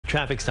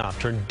traffic stop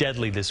turned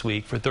deadly this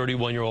week for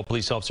 31-year-old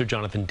police officer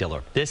Jonathan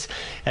Diller. This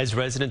as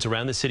residents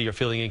around the city are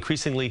feeling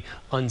increasingly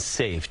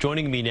unsafe.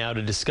 Joining me now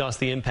to discuss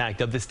the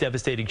impact of this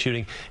devastating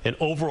shooting and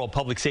overall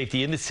public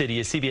safety in the city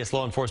is CBS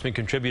law enforcement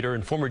contributor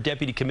and former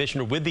deputy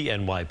commissioner with the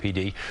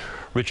NYPD,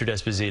 Richard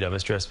Esposito.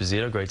 Mr.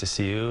 Esposito, great to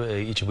see you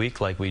each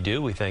week like we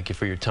do. We thank you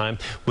for your time.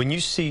 When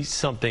you see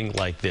something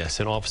like this,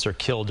 an officer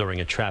killed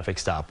during a traffic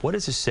stop, what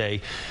does it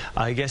say,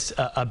 I guess,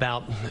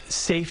 about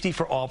safety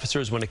for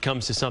officers when it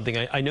comes to something?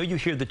 I know you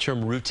hear the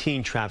term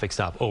routine traffic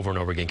stop over and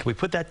over again. Can we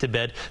put that to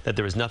bed, that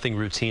there is nothing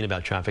routine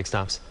about traffic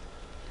stops?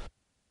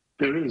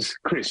 There is,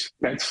 Chris.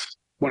 That's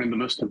one of the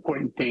most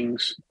important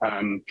things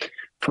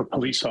for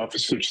police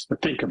officers to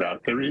think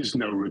about. There is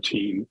no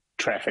routine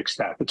traffic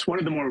stop. It's one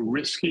of the more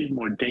risky,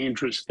 more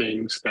dangerous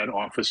things that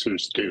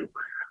officers do.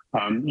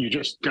 You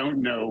just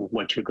don't know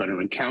what you're going to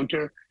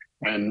encounter.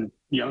 And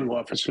young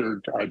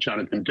officer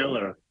Jonathan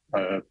Diller,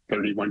 a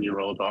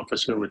 31-year-old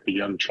officer with a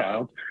young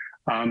child,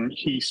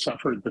 he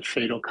suffered the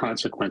fatal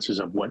consequences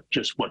of what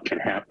can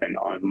happen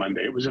on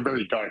Monday. It was a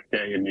very dark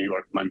day in New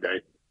York Monday.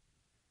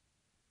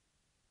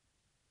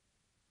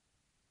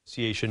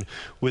 Association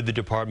with the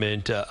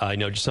department. I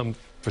know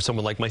for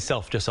someone like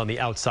myself, just on the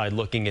outside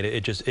looking at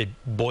it, it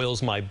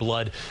boils my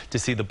blood to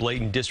see the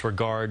blatant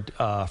disregard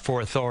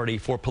for authority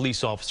for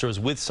police officers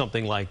with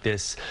something like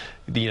this.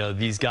 You know,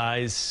 these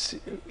guys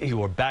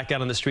who are back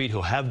out on the street,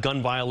 who have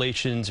gun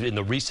violations in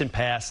the recent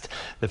past,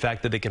 the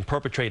fact that they can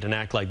perpetrate an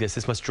act like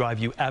this must drive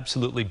you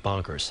absolutely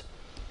bonkers.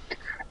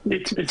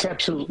 It's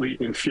absolutely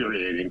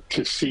infuriating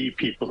to see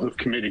people who've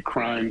committed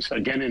crimes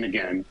again and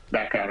again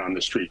back out on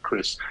the street,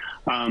 Chris.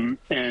 And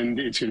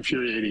it's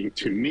infuriating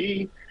to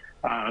me,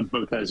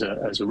 both as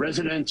a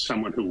resident,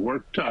 someone who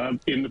worked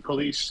in the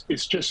police.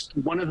 It's just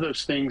one of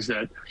those things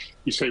that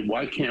you say,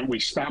 why can't we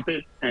stop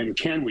it? And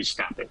can we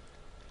stop it?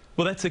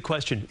 Well, that's the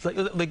question.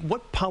 Like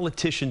what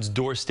politician's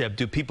doorstep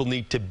do people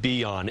need to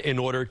be on in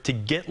order to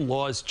get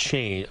laws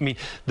changed? I mean,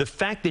 the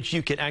fact that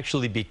you can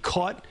actually be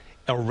caught,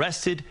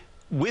 arrested,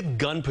 with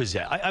gun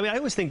possession. I mean, I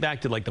always think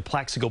back to like the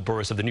Plaxico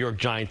Burress of the New York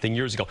Giant thing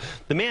years ago.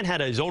 The man had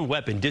his own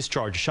weapon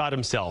discharged, shot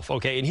himself,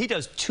 okay, and he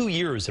does 2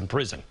 years in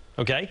prison,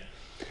 okay?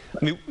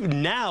 I mean,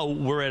 now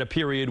we're at a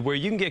period where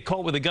you can get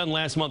caught with a gun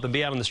last month and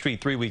be out on the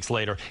street 3 weeks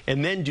later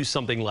and then do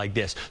something like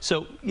this.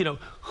 So, you know,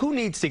 who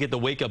needs to get the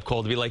wake-up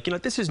call to be like, you know,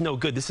 this is no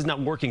good. This is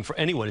not working for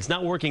anyone. It's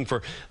not working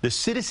for the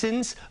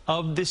citizens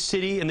of this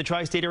city and the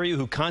tri-state area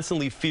who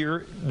constantly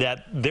fear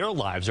that their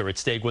lives are at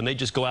stake when they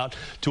just go out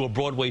to a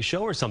Broadway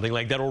show or something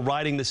like that or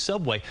riding the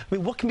subway. I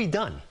mean, what can be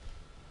done?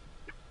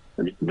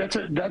 I mean,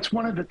 that's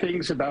one of the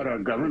things about our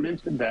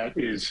government that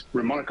is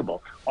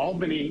remarkable.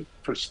 Albany,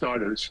 for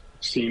starters,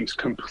 seems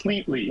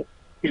completely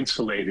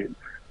insulated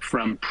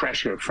from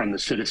pressure from the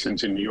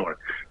citizens in New York.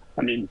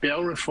 I mean,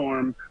 bail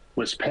reform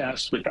was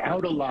passed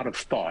without a lot of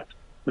thought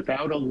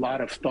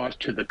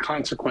to the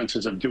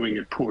consequences of doing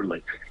it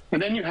poorly. And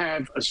then you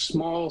have a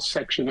small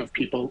section of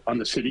people on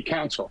the city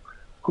council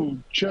who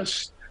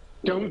just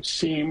don't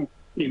seem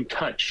in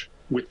touch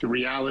with the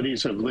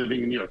realities of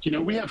living in New York. You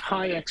know, we have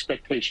high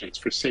expectations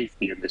for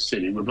safety in this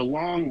city. We're a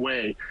long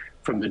way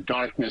from the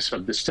darkness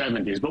of the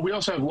 70s, but we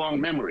also have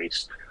long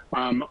memories.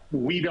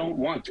 We don't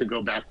want to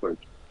go backward.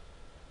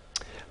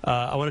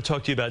 I want to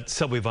talk to you about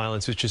subway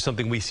violence, which is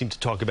something we seem to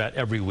talk about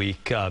every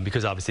week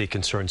because obviously it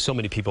concerns so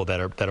many people that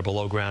are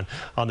below ground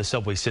on the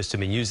subway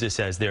system and use this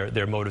as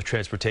their mode of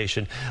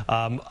transportation.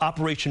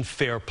 Operation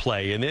Fair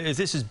Play, and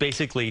this is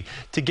basically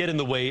to get in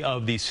the way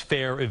of these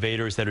fare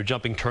evaders that are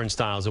jumping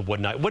turnstiles and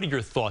whatnot. What are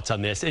your thoughts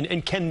on this,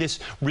 and can this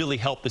really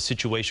help the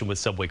situation with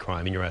subway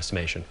crime in your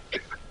estimation?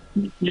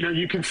 You know,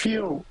 you can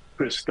feel,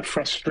 Chris, the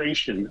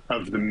frustration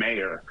of the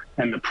mayor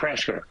and the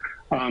pressure.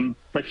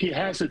 But he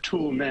has a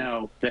tool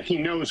now that he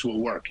knows will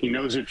work. He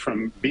knows it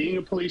from being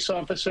a police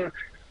officer.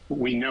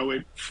 We know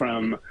it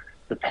from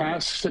the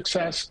past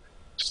success.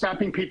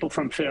 Stopping people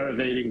from fare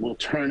evading will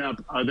turn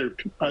up other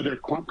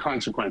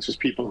consequences.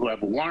 People who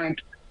have a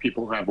warrant,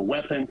 people who have a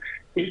weapon.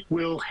 It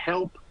will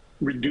help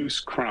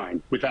reduce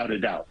crime, without a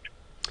doubt.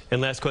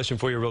 And last question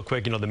for you real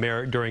quick. You know, the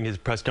mayor during his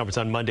press conference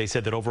on Monday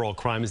said that overall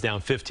crime is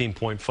down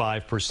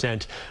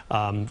 15.5%.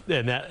 And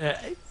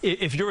that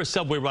if you're a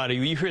subway rider,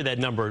 you hear that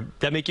number,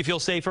 that make you feel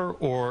safer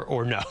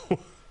or no?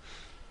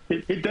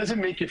 It doesn't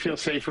make you feel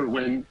safer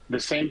when the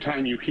same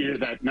time you hear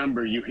that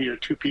number, you hear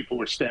 2 people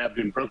were stabbed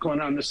in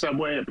Brooklyn on the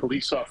subway. A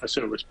police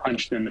officer was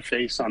punched in the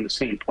face on the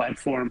same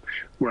platform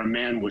where a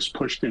man was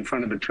pushed in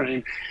front of a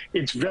train.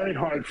 It's very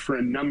hard for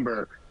a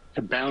number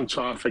to bounce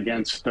off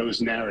against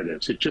those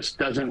narratives. It just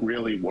doesn't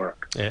really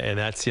work. And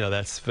that's, you know,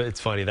 it's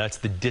funny. That's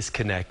the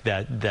disconnect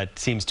that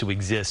seems to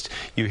exist.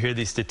 You hear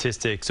these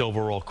statistics,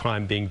 overall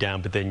crime being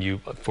down, but then you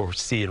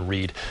foresee and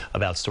read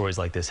about stories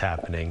like this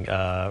happening.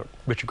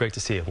 Richard, great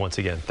to see you once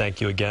again. Thank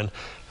you again.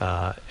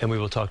 And we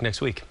will talk next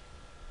week.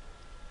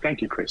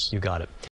 Thank you, Chris. You got it.